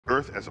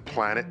Earth as a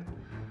planet,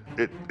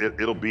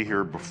 it'll be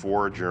here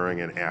before,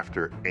 during, and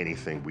after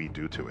anything we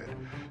do to it.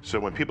 So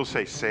when people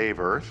say save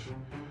Earth,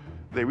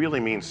 they really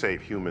mean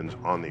save humans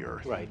on the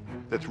Earth. Right.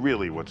 That's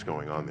really what's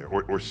going on there,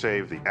 or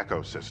save the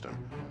ecosystem.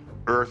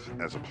 Earth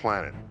as a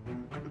planet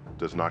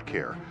does not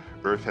care.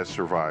 Earth has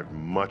survived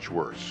much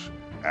worse.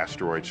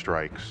 Asteroid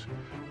strikes,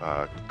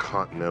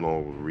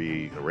 continental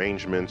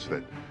rearrangements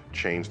that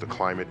change the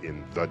climate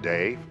in the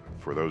day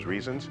for those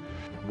reasons.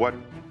 What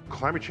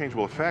climate change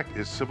will affect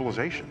is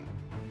civilization.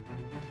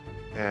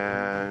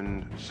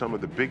 And some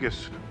of the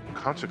biggest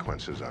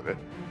consequences of it,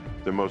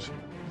 the most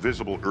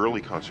visible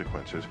early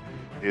consequences,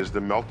 is the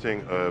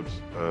melting of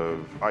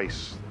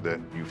ice that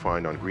you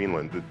find on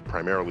Greenland,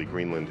 primarily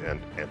Greenland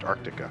and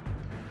Antarctica.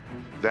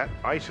 That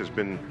ice has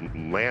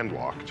been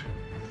landlocked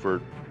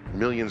for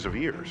millions of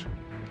years.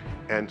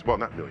 And, well,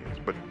 not millions,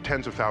 but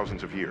tens of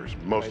thousands of years.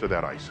 Most of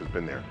that ice has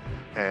been there.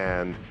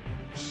 And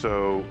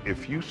so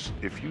if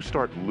you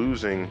start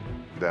losing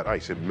that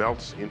ice, it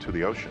melts into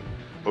the ocean.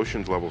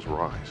 Ocean levels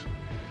rise.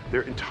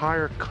 There are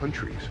entire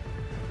countries,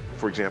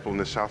 for example, in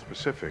the South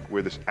Pacific,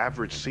 where this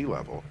average sea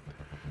level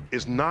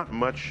is not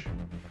much,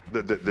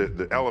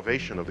 the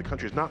elevation of the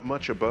country is not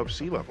much above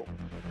sea level.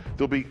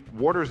 There'll be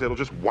waters that'll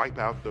just wipe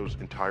out those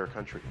entire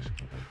countries.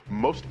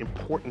 Most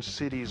important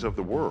cities of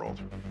the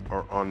world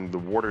are on the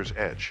water's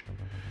edge,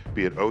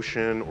 be it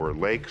ocean or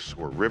lakes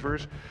or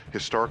rivers,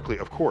 historically,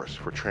 of course,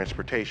 for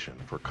transportation,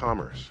 for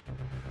commerce.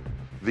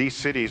 These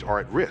cities are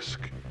at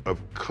risk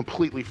of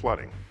completely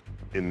flooding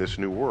in this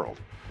new world.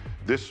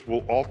 This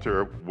will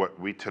alter what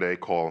we today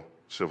call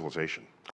civilization.